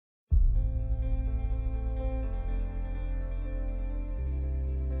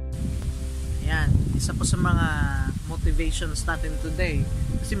Yan, isa po sa mga motivations natin today.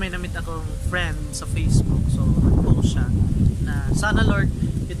 Kasi may namit akong friend sa Facebook. So, nag-post siya na sana Lord,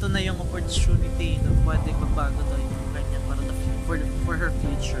 ito na yung opportunity na pwede magbago daw yung kanya for her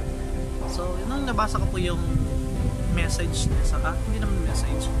future. So, nung nabasa ko po yung message niya hindi naman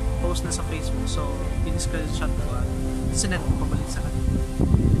message, post na sa Facebook. So, in-screenshot ko at sinend ko pabalik sa kanya.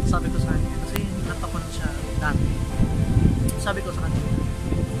 Sabi ko sa kanya, kasi natakon siya dati. Sabi ko sa kanya,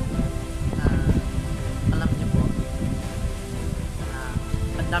 alam niyo po,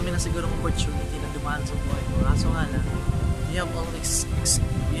 ang dami na sigurong opportunity na dumaan sa buhay mo. Kaso nga lang, you have a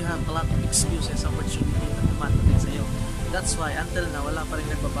lot of excuses, opportunity na dumadating sa iyo. That's why, until na, wala pa rin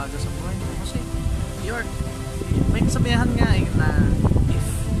nagbabago sa buhay mo. Kasi, may kasabihan nga na if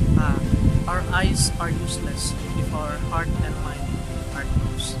our eyes are useless, if our heart and mind are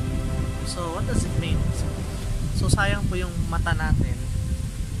closed. So, what does it mean? So, sayang po yung mata natin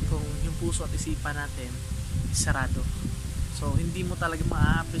kung yung puso at isipan natin sarado. So, hindi mo talaga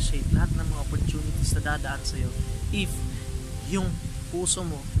ma-appreciate lahat ng mga opportunities na dadaan sa'yo if yung puso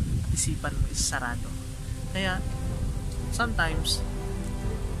mo at isipan mo is sarado. Kaya, sometimes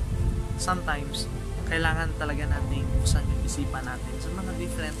kailangan talaga natin buksan yung isipan natin sa mga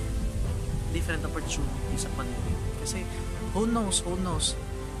different opportunities sa paligid. Kasi, who knows,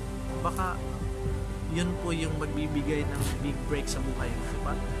 baka yun po yung magbibigay ng big break sa buhay mo,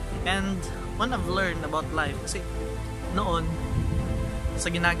 diba? And one I've learned about life, kasi noon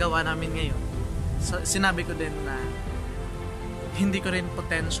sa ginagawa namin ngayon, sinabi ko din na hindi ko rin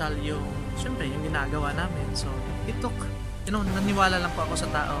potential yung ginagawa namin. So it took, naniwala lang po ako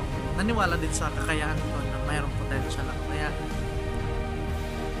sa tao, naniwala din sa kakayahan ko na mayroong potential ako. Kaya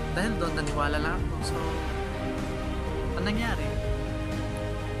dahil doon naniwala lang ako. So ano nangyari?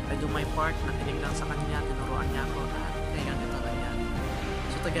 I do my part, nakinig lang sa kanya, tinuruan niya ako na ngayon ito nangyari.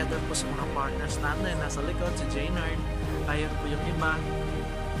 So together po sa mga partners natin, nasa likod, si Jaynard, ayun po yung iba.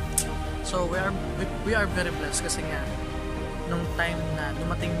 So we are very blessed kasi nga nung time na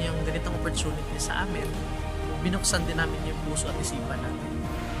dumating yung ganitong opportunity sa amin, binuksan din namin yung puso at isipan natin.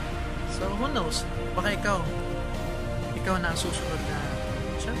 So who knows, baka ikaw na ang susunod na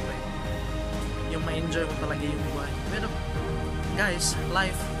syempre yung ma-enjoy mo talaga yung buhay. Pero guys,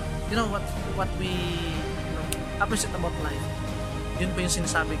 life, you know what we appreciate about life, yun po yung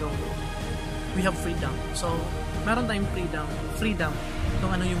sinasabi ko, we have freedom. So meron tayong freedom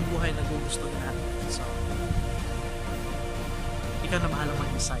kung ano yung buhay na gusto natin. So ikaw na bahala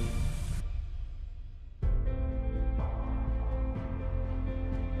mag-decide.